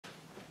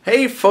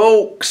Hey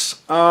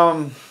folks,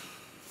 well,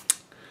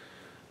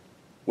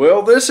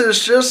 this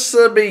is just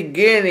the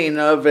beginning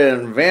of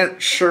an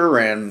adventure,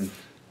 and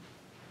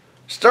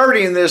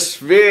starting this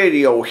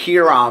video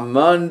here on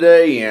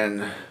Monday,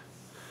 and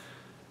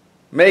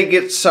may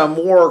get some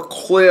more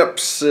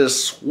clips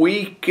this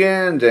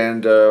weekend,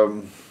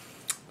 and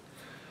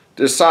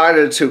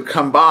decided to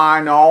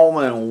combine all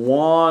in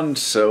one.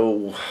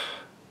 So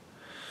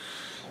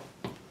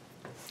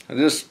I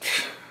just,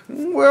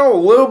 well, a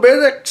little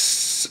bit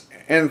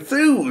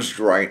enthused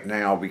right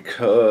now,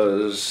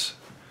 because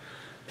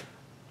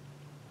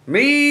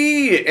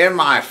me and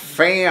my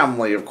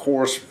family, of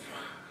course,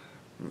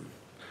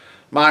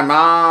 my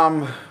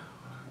mom,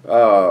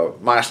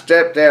 my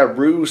stepdad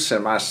Bruce,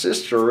 and my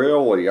sister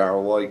Ellie are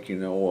like,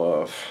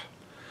 a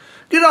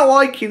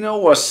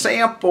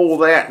sample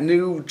that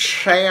new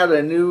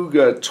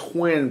Chattanooga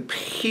Twin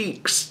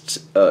Peaks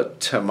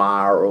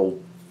tomorrow.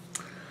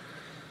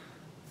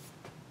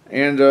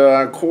 And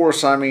of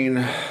course, I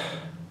mean,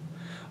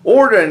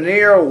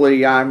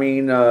 ordinarily, I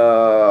mean,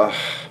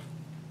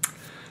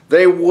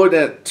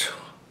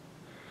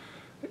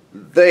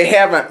 they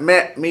haven't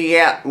met me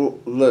at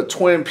the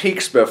Twin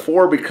Peaks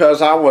before,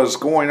 because I was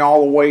going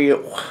all the way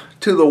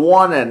to the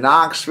one in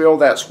Knoxville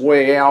that's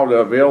way out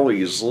of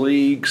Ellie's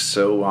league.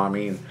 So, I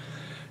mean,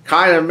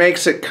 kind of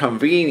makes it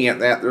convenient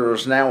that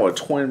there's now a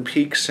Twin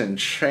Peaks in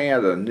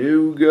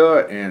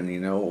Chattanooga,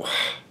 and,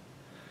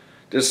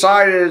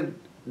 decided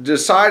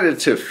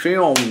to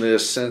film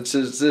this, since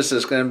this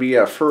is going to be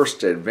a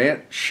first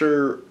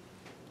adventure.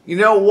 You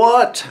know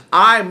what?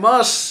 I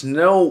must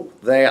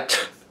note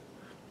that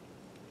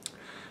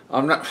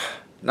I'm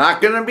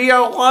not going to be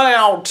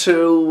allowed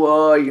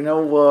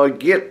to,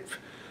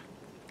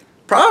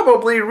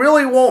 probably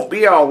really won't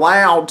be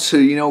allowed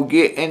to,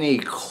 get any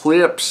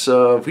clips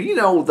of,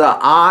 the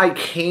eye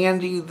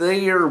candy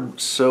there.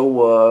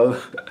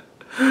 So,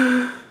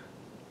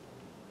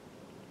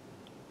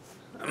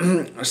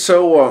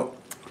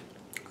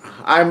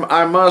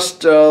 I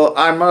must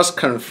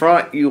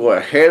confront you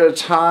ahead of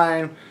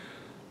time.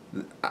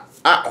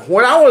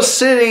 When I was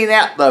sitting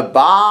at the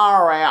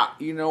bar at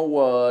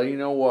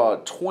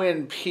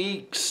Twin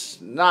Peaks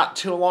not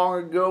too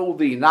long ago,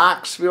 the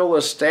Knoxville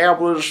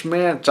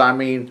establishment, I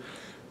mean,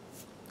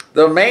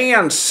 the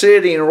man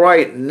sitting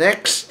right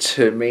next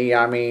to me,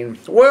 I mean,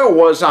 well,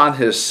 was on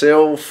his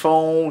cell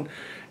phone.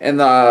 And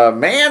the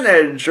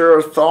manager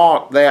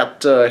thought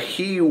that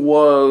he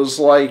was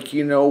like,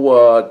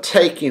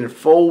 taking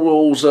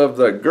photos of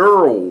the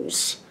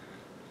girls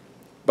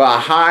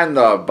behind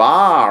the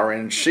bar,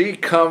 and she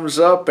comes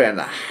up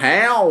and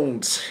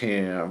hounds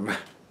him.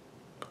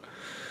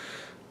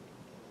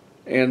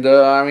 And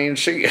I mean,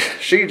 she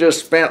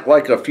just spent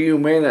like a few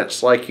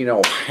minutes, like,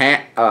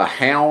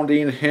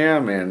 hounding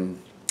him. And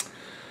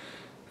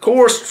of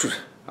course,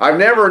 I've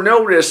never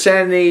noticed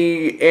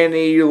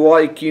any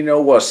like,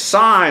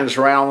 signs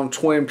around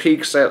Twin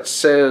Peaks that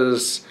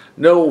says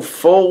no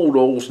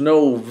photos,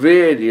 no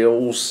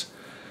videos.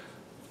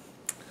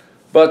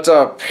 But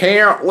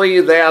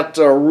apparently that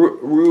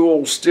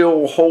rule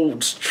still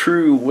holds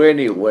true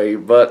anyway.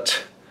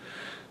 But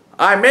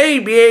I may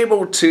be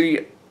able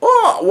to,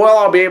 well,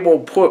 I'll be able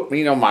to put,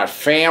 my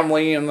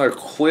family in the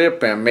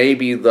clip, and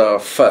maybe the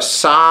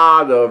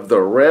facade of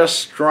the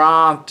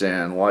restaurant,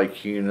 and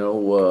like,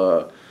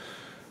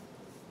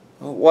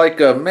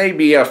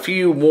 maybe a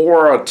few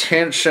more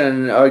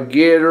attention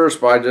getters,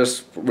 but I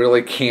just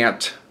really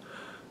can't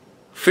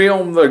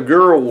film the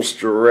girls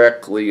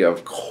directly,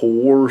 of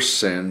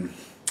course. And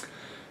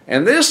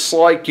this,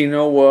 like,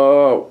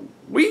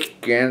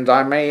 weekend,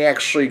 I may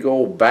actually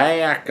go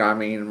back. I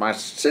mean, my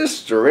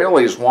sister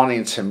Ellie's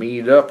wanting to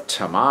meet up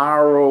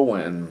tomorrow,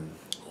 and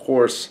of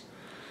course,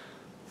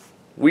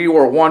 we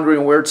were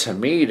wondering where to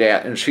meet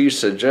at, and she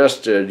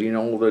suggested,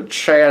 the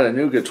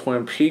Chattanooga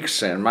Twin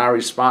Peaks, and my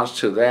response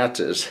to that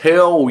is,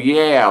 hell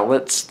yeah,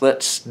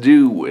 let's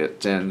do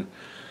it. And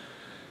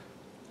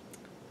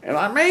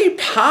I may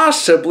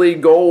possibly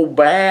go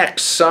back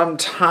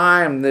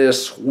sometime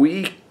this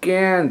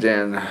weekend,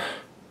 and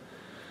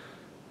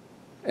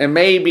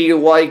maybe,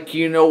 like,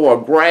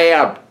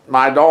 grab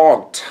my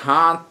dog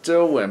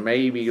Tonto, and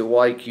maybe,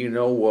 like,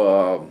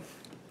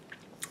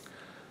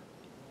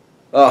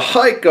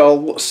 hike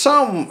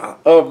some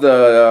of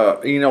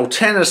the,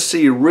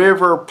 Tennessee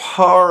River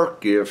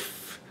Park,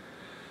 if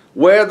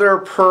weather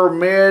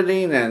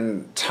permitting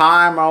and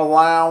time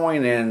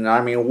allowing, and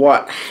I mean,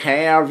 what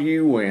have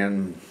you.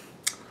 And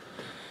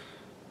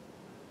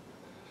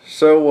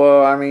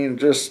so, I mean,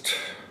 just,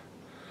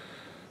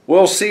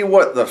 we'll see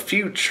what the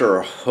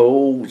future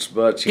holds,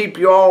 but keep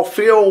you all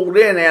filled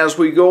in as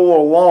we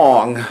go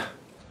along.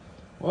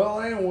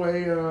 Well,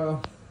 anyway,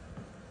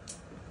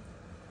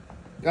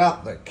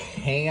 got the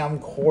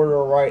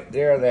camcorder right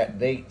there that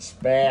dates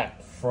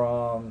back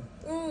from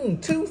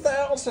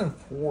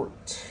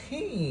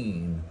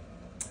 2014.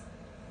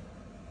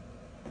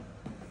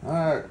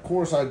 Of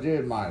course, I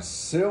did my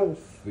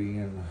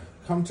selfie, and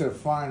come to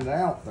find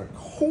out the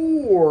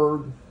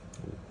cord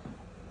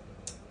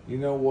you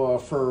know,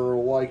 for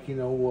like, you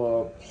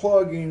know,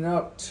 plugging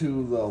up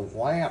to the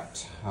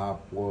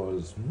laptop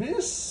was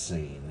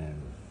missing,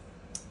 and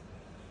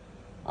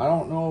I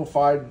don't know if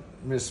I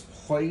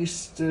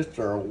misplaced it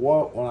or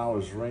what when I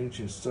was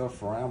arranging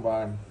stuff around, but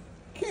I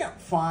can't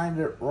find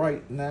it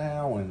right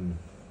now. And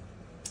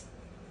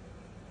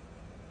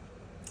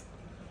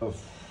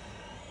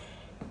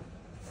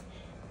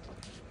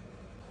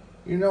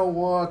you know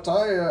what,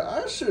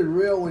 I should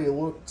really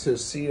look to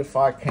see if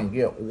I can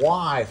get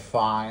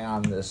Wi-Fi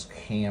on this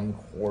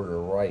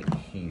camcorder right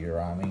here.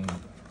 I mean,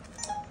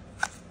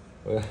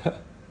 of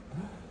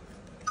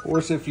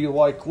course, if you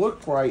like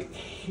look right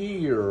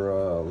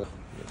here,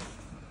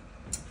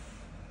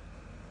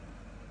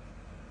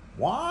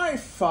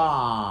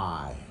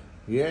 Wi-Fi,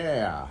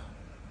 yeah.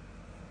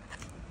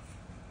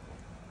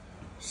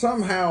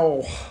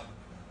 Somehow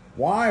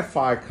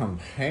Wi-Fi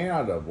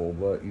compatible,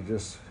 but you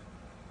just,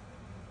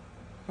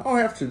 I'll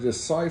have to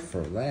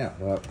decipher that.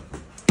 But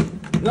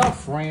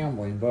enough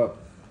rambling. But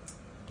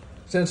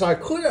since I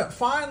couldn't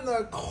find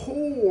the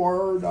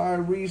cord, I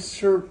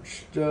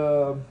researched,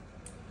 well,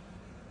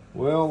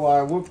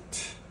 I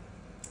looked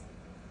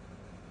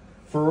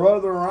for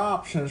other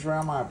options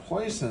around my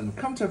place, and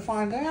come to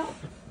find out,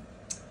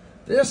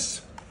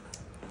 this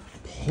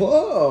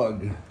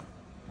plug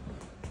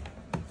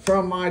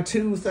from my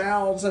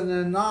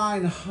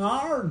 2009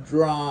 hard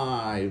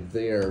drive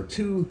there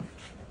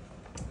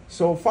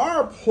so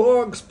far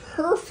plugs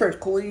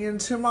perfectly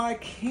into my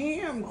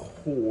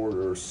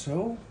camcorder,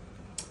 so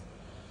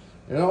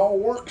it all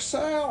works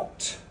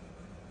out.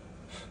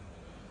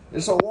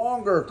 It's a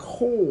longer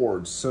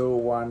cord,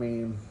 so I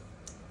mean,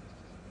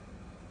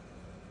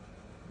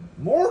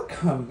 more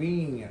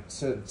convenient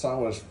since I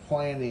was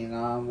planning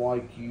on,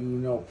 like, you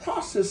know,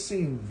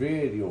 processing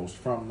videos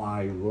from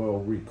my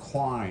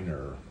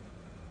recliner.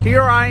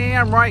 Here I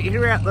am right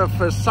here at the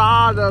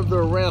facade of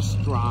the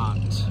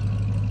restaurant.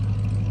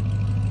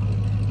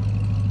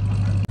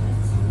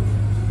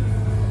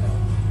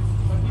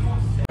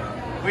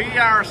 We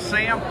are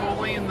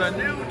sampling the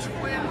new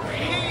Twin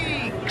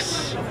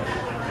Peaks.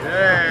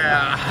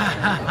 Yeah.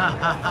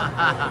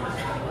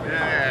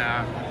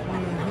 Yeah.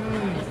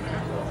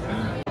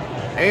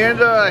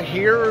 And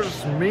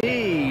here's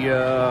me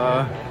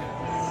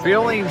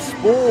feeling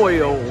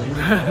spoiled.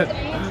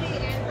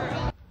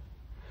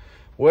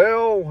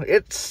 Well,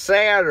 it's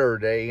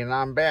Saturday and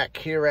I'm back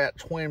here at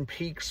Twin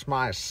Peaks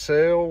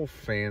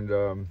myself,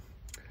 and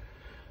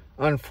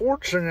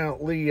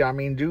unfortunately, I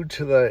mean, due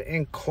to the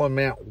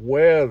inclement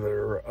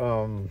weather,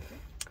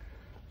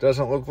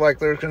 doesn't look like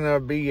there's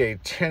gonna be a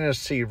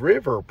Tennessee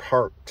River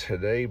Park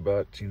today,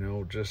 but, you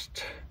know,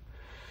 just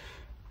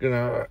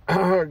gonna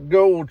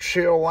go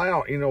chill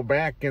out, you know,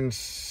 back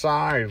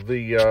inside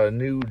the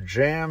new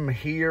gym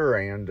here.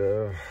 And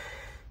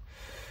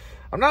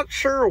I'm not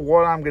sure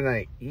what I'm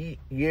gonna eat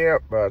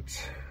yet, but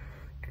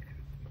I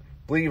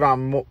believe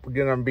I'm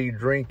gonna be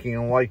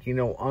drinking, like, you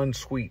know,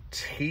 unsweet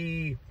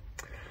tea.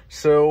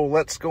 So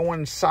let's go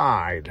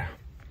inside.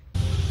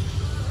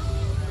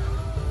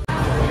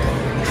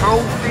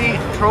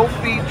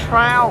 Trophy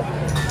trout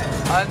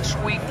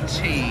unsweet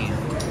tea.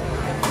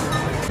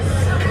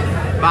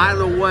 By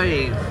the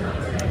way,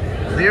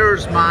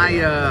 there's my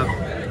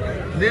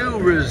new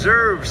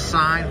reserve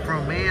sign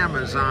from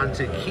Amazon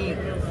to keep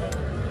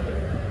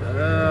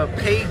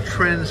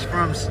patrons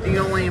from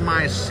stealing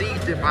my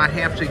seat if I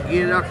have to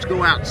get up to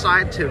go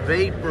outside to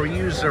vape or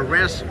use the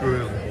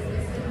restroom.